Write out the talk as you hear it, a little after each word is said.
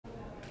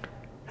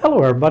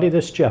Hello everybody,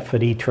 this is Jeff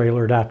at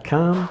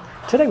etrailer.com.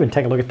 Today we're going to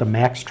take a look at the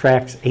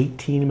Maxtrax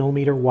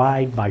 18mm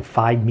wide by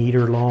 5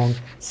 meter long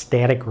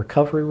static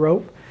recovery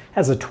rope. It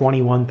has a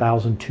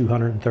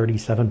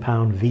 21,237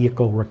 pound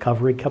vehicle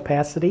recovery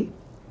capacity.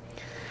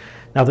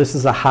 Now this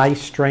is a high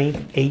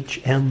strength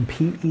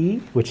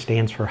HMPE, which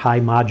stands for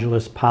high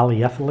modulus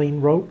polyethylene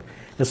rope.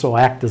 This will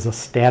act as a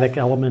static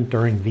element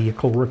during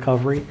vehicle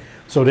recovery,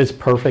 so it is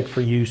perfect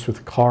for use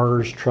with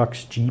cars,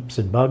 trucks, jeeps,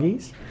 and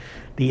buggies.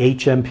 The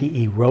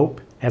HMPE rope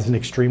has an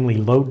extremely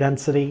low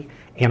density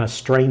and a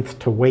strength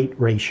to weight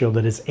ratio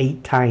that is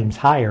 8 times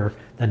higher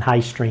than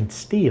high strength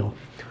steel.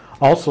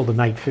 Also, the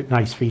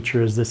nice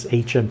feature is this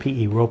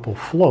HMPE rope will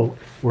float,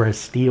 whereas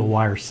steel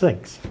wire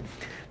sinks.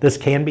 This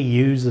can be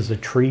used as a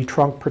tree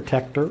trunk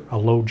protector, a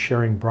load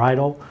sharing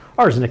bridle,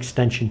 or as an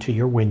extension to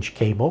your winch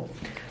cable.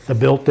 The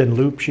built-in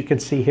loops you can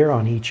see here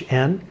on each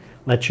end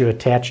let you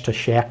attach to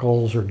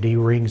shackles or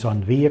D-rings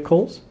on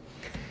vehicles.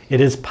 It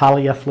is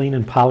polyethylene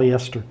and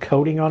polyester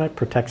coating on it,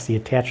 protects the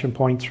attachment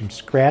points from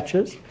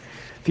scratches. A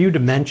few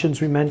dimensions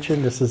we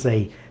mentioned. This is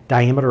a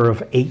diameter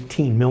of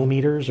 18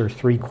 millimeters or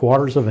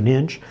 3/4 of an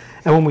inch.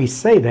 And when we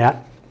say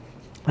that,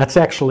 that's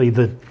actually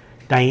the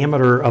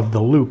diameter of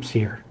the loops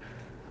here.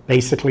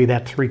 Basically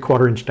that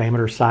 3/4 inch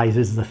diameter size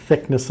is the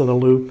thickness of the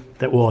loop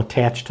that will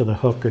attach to the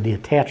hook or the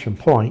attachment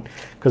point,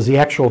 because the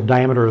actual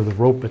diameter of the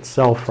rope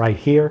itself right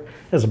here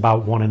is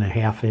about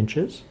 1.5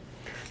 inches.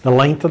 The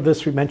length of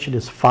this we mentioned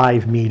is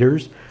 5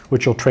 meters,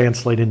 which will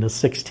translate into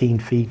 16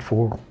 feet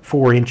 4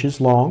 inches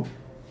long.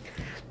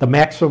 The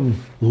maximum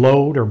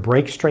load or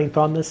brake strength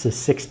on this is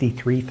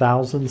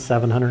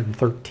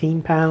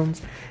 63,713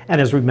 pounds.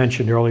 And as we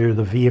mentioned earlier,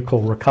 the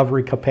vehicle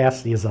recovery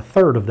capacity is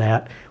 1/3 of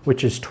that,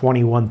 which is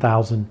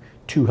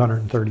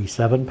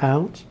 21,237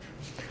 pounds.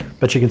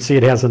 But you can see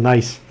it has a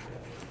nice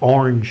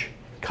orange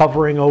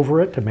covering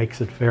over it that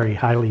makes it very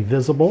highly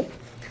visible.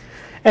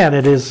 And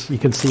it is, you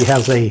can see,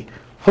 has a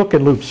hook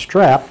and loop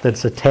strap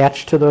that's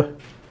attached to the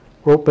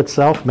rope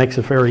itself. Makes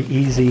it very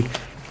easy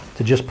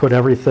to just put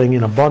everything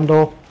in a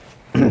bundle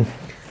and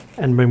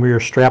when we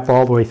strap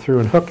all the way through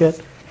and hook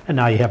it, and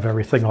now you have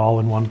everything all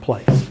in one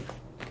place.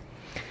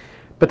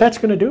 But that's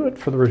going to do it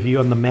for the review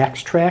on the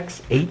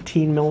Maxtrax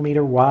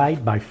 18mm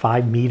wide by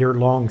 5 meter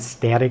long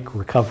static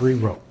recovery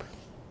rope.